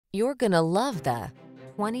You're gonna love the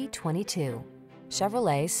 2022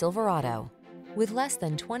 Chevrolet Silverado. With less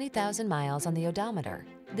than 20,000 miles on the odometer,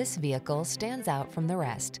 this vehicle stands out from the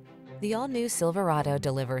rest. The all-new Silverado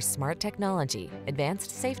delivers smart technology,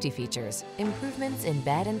 advanced safety features, improvements in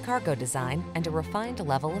bed and cargo design, and a refined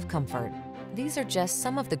level of comfort. These are just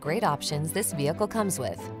some of the great options this vehicle comes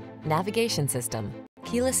with: navigation system,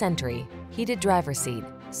 keyless entry, heated driver's seat,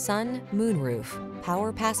 sun, moonroof,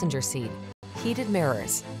 power passenger seat, heated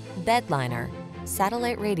mirrors, bed liner,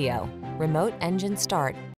 satellite radio, remote engine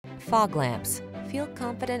start, fog lamps. Feel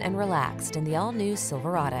confident and relaxed in the all-new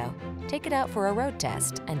Silverado. Take it out for a road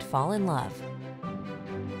test and fall in love.